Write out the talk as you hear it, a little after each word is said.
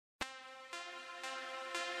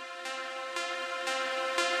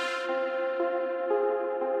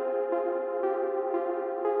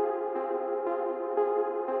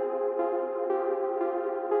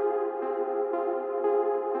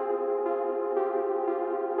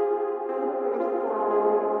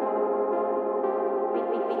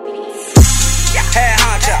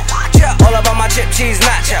chip cheese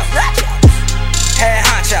nacho. Head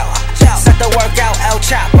honcho, set the workout El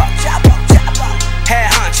Chapo. Head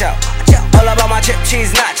honcho, all about my chip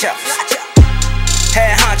cheese nacho.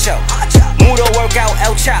 Head honcho, move the workout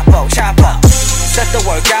El Chapo. Set the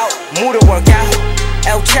workout, move the workout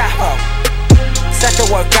El Chapo. Set the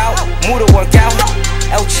workout, move the workout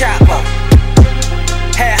El Chapo.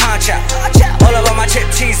 Head honcho, all about my chip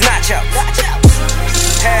cheese nacho.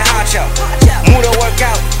 Head honcho, move the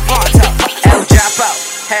workout pronto. El Chapo,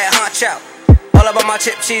 head honcho, all about my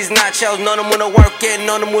chip cheese nachos. Know them when to work in,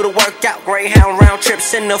 know them when to work out. Greyhound round trips,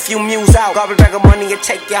 send a few mules out. Garbage bag of money and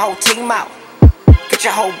take your whole team out. Get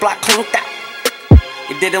your whole block cleaned out.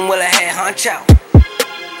 You did them with a head honcho.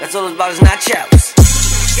 That's all it's about is nachos.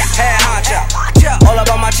 Head honcho, all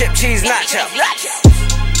about my chip cheese nacho.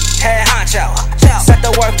 Head honcho, set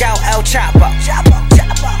the workout El Chapo.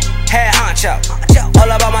 Head honcho,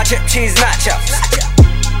 all about my chip cheese nacho.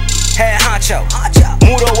 Head honcho,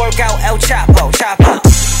 move the workout El Chapo.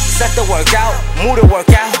 Set the workout, move the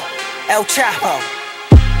workout El Chapo.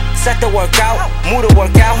 Set the workout, move the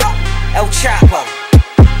workout El Chapo.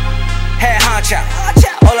 Head honcho,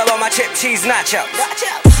 all about my chip cheese nacho.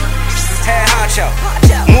 Head honcho,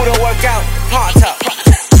 move the workout pronto.